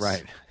Davis.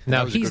 Right.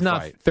 Now, he's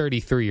not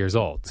 33 years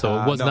old,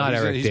 so it was not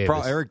Eric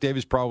Davis. Eric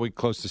Davis probably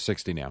close to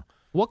 60 now.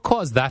 What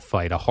caused that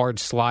fight? A hard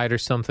slide or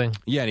something?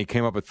 Yeah, and he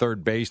came up at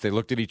third base. They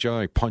looked at each other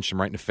and he punched him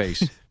right in the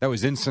face. That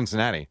was in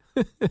Cincinnati.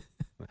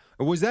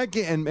 Was that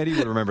game, and Eddie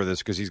would remember this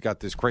because he's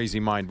got this crazy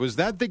mind. Was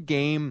that the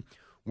game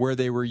where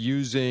they were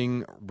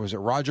using, was it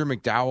Roger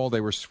McDowell?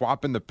 They were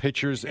swapping the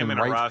pitchers in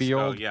right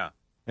field? Yeah.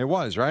 It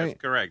was, right?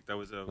 That's correct. That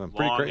was a pretty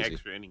long crazy.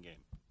 extra inning game.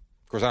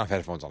 Of course, I don't have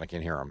headphones on. I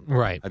can't hear him.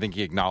 Right. I think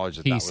he acknowledged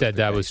that he said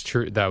that was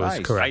true. That was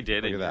correct. I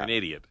did. You're an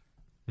idiot.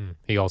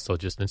 He also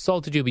just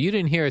insulted you, but you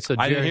didn't hear it. So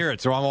I didn't hear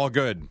it, so I'm all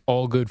good.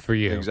 All good for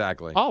you.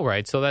 Exactly. All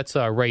right, so that's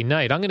Ray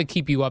Knight. I'm going to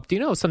keep you up. Do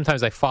you know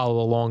sometimes I follow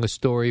along a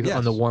story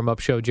on the warm-up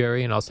show,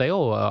 Jerry, and I'll say,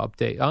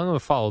 update. I'm going to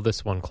follow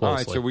this one closely. All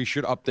right, so we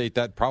should update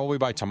that probably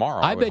by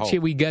tomorrow. I bet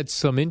you we get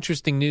some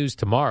interesting news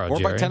tomorrow, or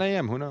Jerry. by 10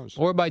 a.m., who knows?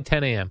 Or by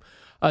 10 a.m.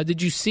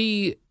 Did you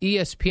see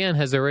ESPN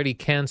has already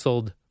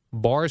canceled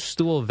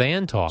Barstool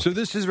Van Talk? So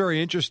this is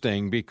very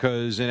interesting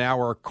because in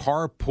our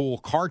carpool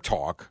car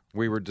talk,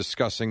 we were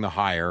discussing the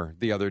hire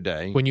the other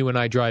day. When you and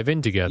I drive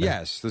in together.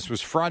 Yes, this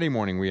was Friday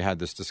morning we had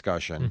this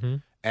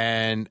discussion,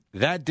 and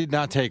that did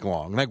not take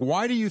long. Like,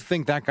 why do you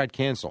think that got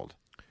canceled?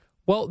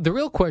 Well, the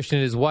real question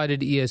is why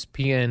did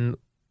ESPN,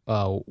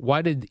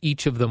 why did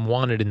each of them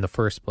want it in the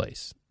first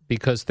place?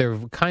 Because they're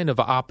kind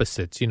of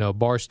opposites. You know,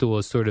 Barstool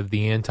is sort of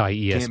the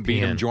anti-ESPN. Can't beat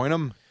them, join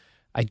them?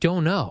 I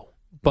don't know.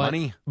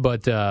 Money?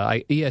 But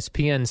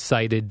ESPN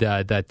cited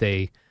that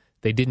they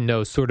didn't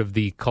know sort of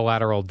the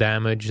collateral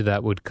damage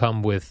that would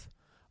come with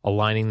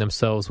aligning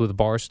themselves with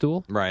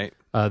Barstool. Right.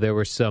 There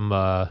were some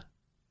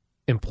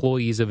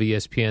employees of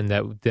ESPN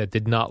that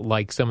did not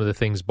like some of the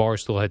things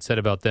Barstool had said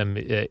about them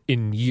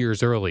in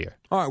years earlier.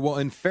 All right. Well,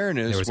 in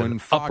fairness, when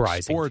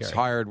Fox Sports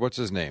hired, what's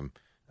his name?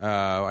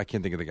 I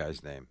can't think of the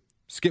guy's name.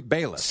 Skip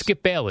Bayless.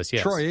 Skip Bayless,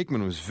 yes. Troy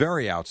Aikman was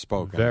very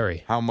outspoken.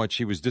 Very. How much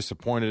he was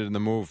disappointed in the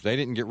move. They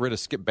didn't get rid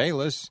of Skip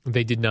Bayless.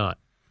 They did not.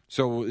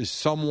 So is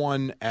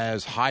someone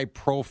as high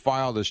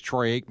profile as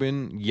Troy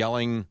Aikman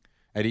yelling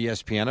at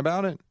ESPN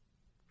about it?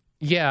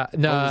 Yeah.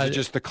 No. Or was it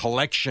just the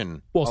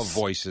collection of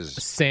voices?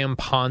 Sam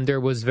Ponder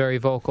was very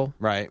vocal.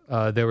 Right.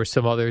 There were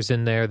some others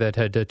in there that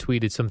had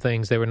tweeted some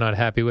things they were not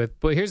happy with.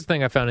 But here's the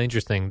thing I found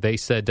interesting. They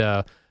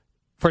said...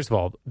 First of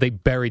all, they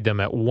buried them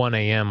at 1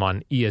 a.m.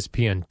 on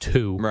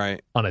ESPN2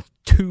 on a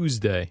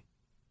Tuesday.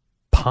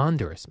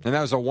 Ponderous. And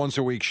that was a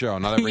once-a-week show,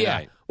 not every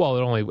night. Well,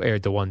 it only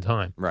aired the one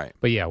time. Right.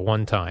 But yeah,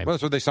 one time. Well,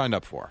 that's what they signed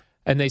up for.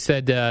 And they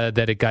said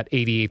that it got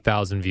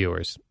 88,000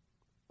 viewers,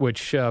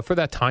 which for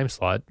that time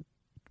slot,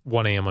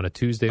 1 a.m. on a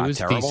Tuesday, was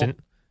terrible. Decent.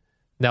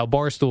 Now,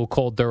 Barstool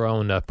called their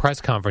own press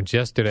conference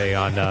yesterday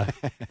on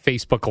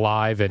Facebook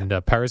Live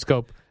and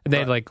Periscope. And they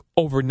had like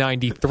over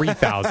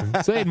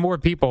 93,000. So they had more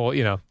people,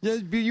 Yeah,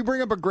 you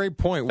bring up a great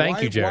point.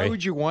 Thank you, Jerry. Why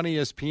would you want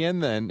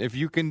ESPN then if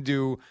you can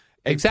do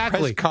a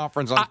exactly. press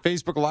conference on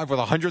Facebook Live with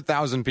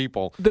 100,000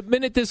 people? The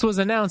minute this was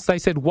announced, I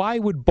said, why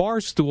would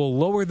Barstool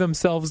lower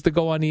themselves to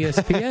go on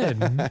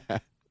ESPN?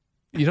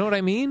 You know what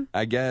I mean?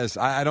 I guess.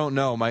 I don't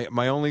know.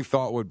 My only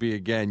thought would be,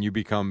 again, you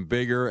become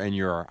bigger and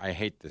I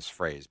hate this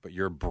phrase, but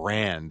your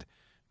brand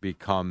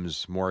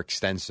becomes more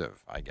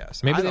extensive, I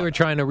guess. Maybe they were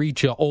trying to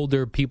reach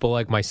older people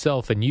like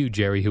myself and you,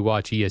 Jerry, who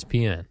watch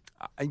ESPN.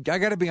 I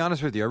got to be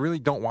honest with you. I really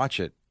don't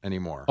watch it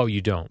anymore. Oh, you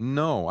don't?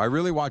 No. I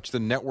really watch the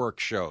network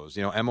shows,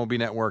 MLB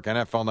Network,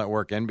 NFL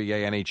Network,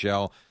 NBA,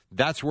 NHL.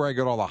 That's where I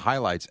get all the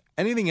highlights.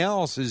 Anything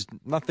else is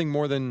nothing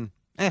more than,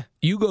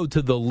 You go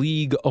to the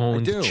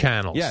league-owned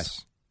channels.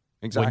 Yes.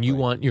 Exactly. When you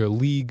want your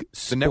league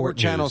sport the network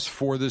news. channels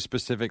for the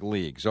specific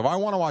league. So if I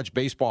want to watch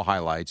baseball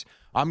highlights,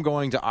 I'm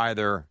going to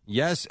either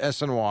Yes,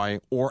 SNY,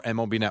 or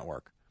MLB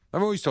Network.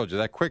 I've always told you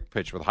that Quick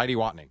Pitch with Heidi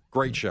Watney,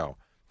 great show.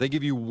 They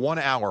give you 1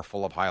 hour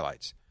full of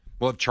highlights.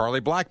 We'll have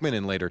Charlie Blackmon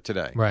in later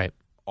today. Right.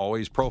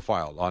 Always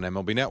profiled on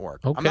MLB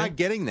Network. Okay. I'm not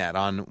getting that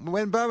on,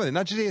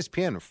 not just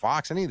ESPN,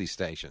 Fox, any of these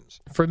stations.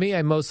 For me,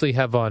 I mostly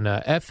have on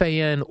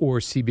FAN or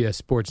CBS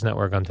Sports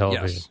Network on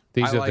television. Yes.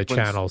 These are the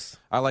channels.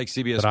 I like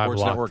CBS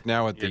Sports Network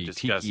now with the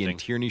Tiki and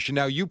Tierney show.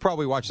 Now, you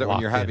probably watch that when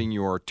you're having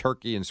your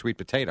turkey and sweet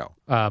potato.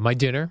 My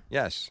dinner?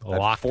 Yes.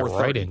 Locked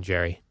right in,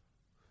 Jerry.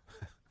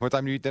 What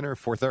time do you eat dinner?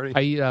 4:30?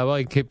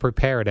 I get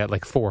prepared at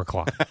like 4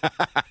 o'clock.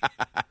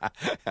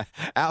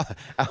 Al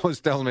was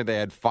telling me they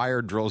had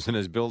fire drills in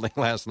his building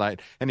last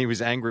night, and he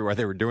was angry why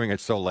they were doing it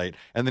so late.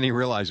 And then he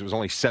realized it was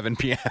only 7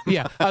 p.m.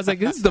 Yeah, I was like,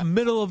 this is the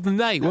middle of the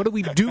night. What are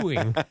we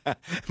doing?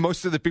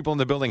 Most of the people in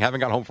the building haven't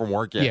got home from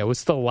work yet. Yeah, it was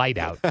still light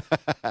out.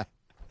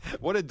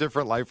 What a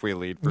different life we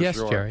lead, for yes,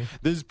 sure. Jerry.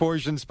 This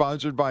portion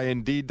sponsored by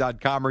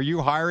Indeed.com. Are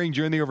you hiring?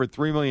 Join the over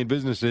 3 million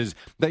businesses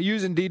that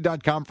use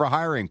Indeed.com for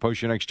hiring.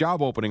 Post your next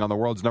job opening on the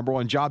world's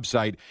 #1 job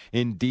site,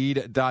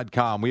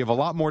 Indeed.com. We have a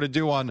lot more to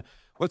do on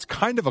what's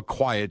kind of a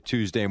quiet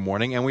Tuesday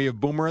morning, and we have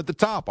Boomer at the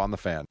top on the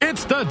Fan.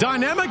 It's the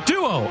dynamic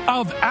duo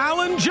of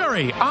Al and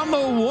Jerry on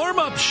the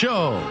warm-up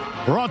show.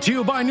 Brought to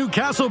you by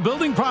Newcastle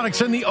Building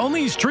Products and the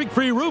only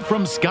streak-free roof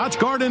from Scotch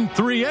Garden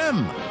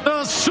 3M.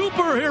 The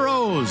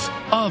superheroes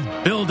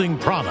of building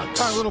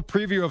products. All right, a little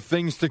preview of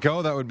things to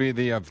go. That would be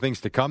the things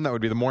to come. That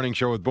would be the morning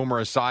show with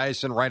Boomer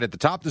Esiason right at the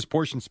top. This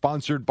portion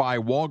sponsored by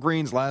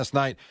Walgreens. Last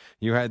night,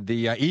 you had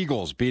the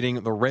Eagles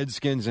beating the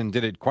Redskins and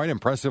did it quite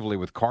impressively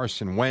with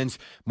Carson Wentz.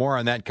 More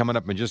on that coming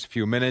up in just a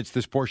few minutes.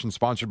 This portion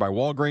sponsored by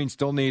Walgreens.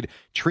 Still need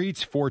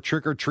treats for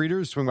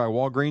trick-or-treaters. Swing by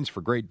Walgreens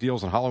for great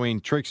deals on Halloween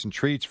tricks and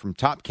treats from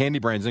top candy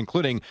brands,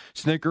 including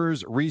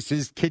Snickers,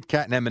 Reese's, Kit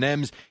Kat, and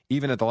M&M's,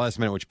 even at the last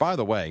minute, which, by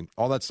the way,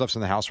 all that stuff's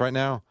in the house right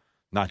now.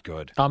 Not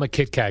good. I'm a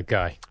Kit Kat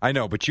guy. I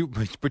know, but you're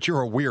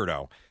a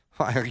weirdo.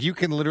 You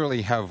can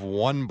literally have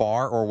one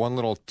bar or one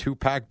little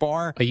 2-pack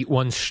bar. I eat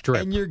one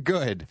strip. And you're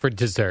good. For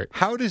dessert.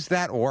 How does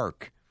that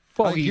work?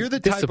 Well, you're the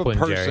type of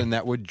person Jerry.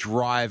 that would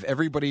drive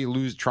everybody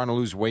trying to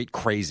lose weight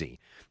crazy.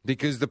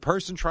 Because the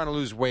person trying to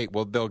lose weight,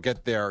 they'll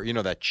get their,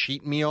 that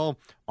cheat meal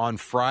on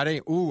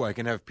Friday. Ooh, I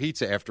can have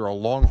pizza after a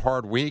long,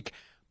 hard week.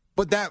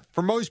 But that,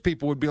 for most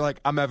people, would be like,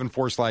 I'm having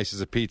 4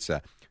 slices of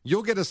pizza.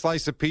 You'll get a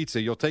slice of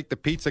pizza. You'll take the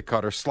pizza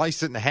cutter,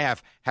 slice it in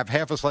half, have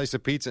half a slice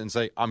of pizza, and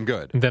say, I'm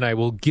good. And then I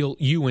will guilt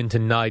you into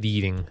not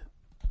eating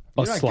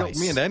a You're slice. not guilt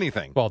me into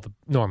anything. Well,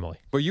 normally.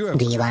 But you have.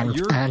 Do you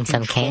want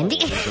some candy?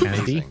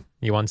 Candy?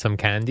 You want some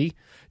candy?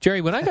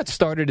 Jerry, when I got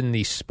started in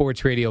the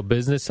sports radio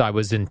business, I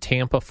was in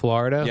Tampa,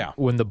 Florida,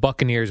 when the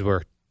Buccaneers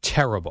were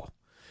terrible.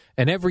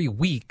 And every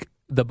week,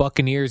 the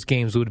Buccaneers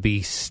games would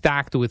be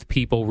stacked with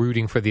people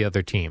rooting for the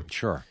other team.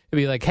 Sure.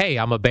 It'd be like, hey,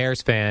 I'm a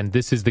Bears fan.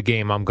 This is the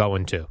game I'm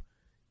going to.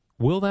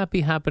 Will that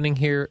be happening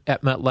here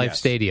at MetLife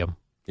Stadium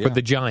for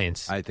the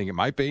Giants? I think it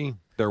might be.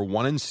 They're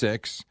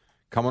 1-6,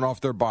 coming off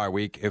their bye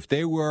week. If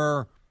they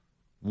were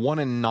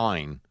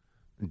 1-9,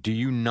 do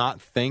you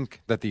not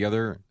think that the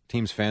other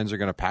team's fans are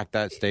going to pack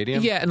that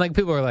stadium? Yeah, and like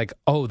people are like,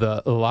 oh,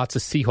 the lots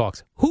of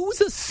Seahawks. Who's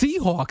a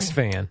Seahawks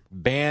fan?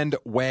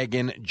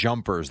 Bandwagon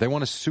jumpers. They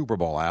won a Super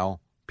Bowl,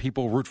 Al.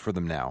 People root for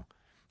them now.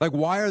 Like,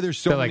 why are there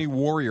so many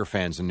Warrior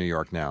fans in New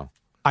York now?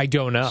 I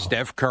don't know.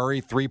 Steph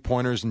Curry,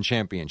 3-pointers and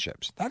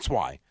championships. That's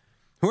why.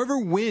 Whoever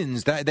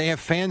wins, they have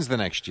fans the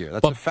next year.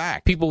 That's a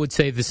fact. People would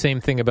say the same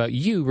thing about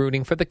you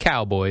rooting for the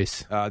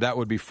Cowboys. That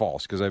would be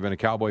false, because I've been a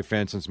Cowboy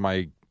fan since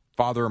my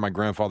father and my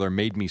grandfather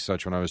made me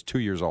such when I was 2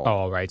 years old. Oh,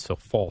 all right, so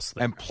false.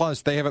 Then. And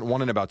plus, they haven't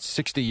won in about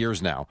 60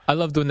 years now. I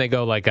loved when they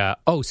go like,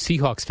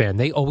 Seahawks fan,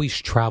 they always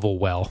travel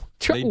well.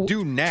 They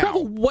do now.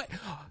 Travel what?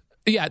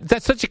 Yeah,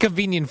 that's such a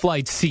convenient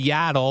flight,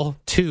 Seattle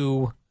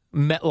to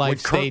MetLife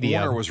Stadium.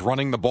 Kurt Warner was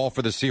running the ball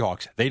for the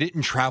Seahawks. They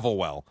didn't travel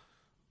well.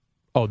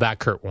 Oh, that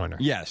Kurt Warner.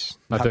 Yes.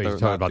 I thought you were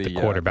talking about the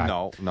quarterback.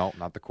 No,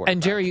 not the quarterback.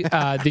 And Jerry,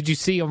 did you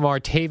see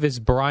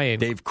Martavis Bryant?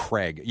 Dave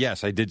Craig.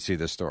 Yes, I did see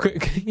this story.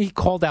 He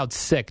called out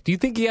sick. Do you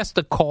think he has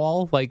to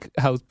call, like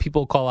how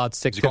people call out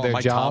sick to their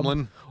Mike job?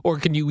 Tomlin? Or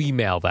can you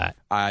email that?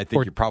 I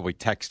think you're probably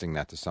texting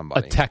that to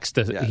somebody. A text.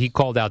 Yes. He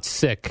called out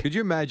sick. Could you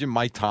imagine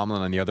Mike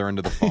Tomlin on the other end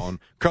of the phone?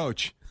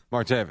 Coach,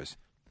 Martavis,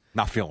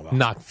 not feeling well.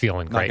 Not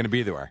feeling great. Not going to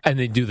be there. And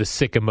they do the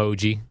sick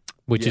emoji.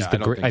 Which is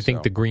I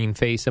think the green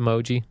face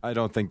emoji. I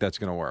don't think that's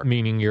going to work.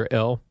 Meaning you're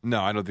ill?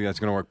 No, I don't think that's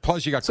going to work.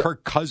 Plus, you got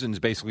Kirk Cousins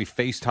basically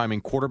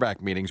FaceTiming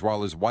quarterback meetings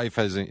while his wife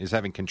is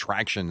having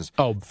contractions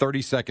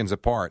 30 seconds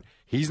apart.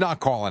 He's not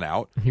calling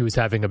out. He was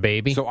having a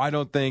baby? So I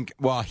don't think,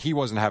 well, he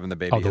wasn't having the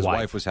baby. His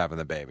wife was having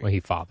the baby. Well, he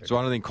fathered. So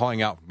I don't think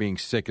calling out being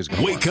sick is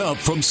going to work. Wake up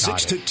from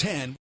 6 to 10.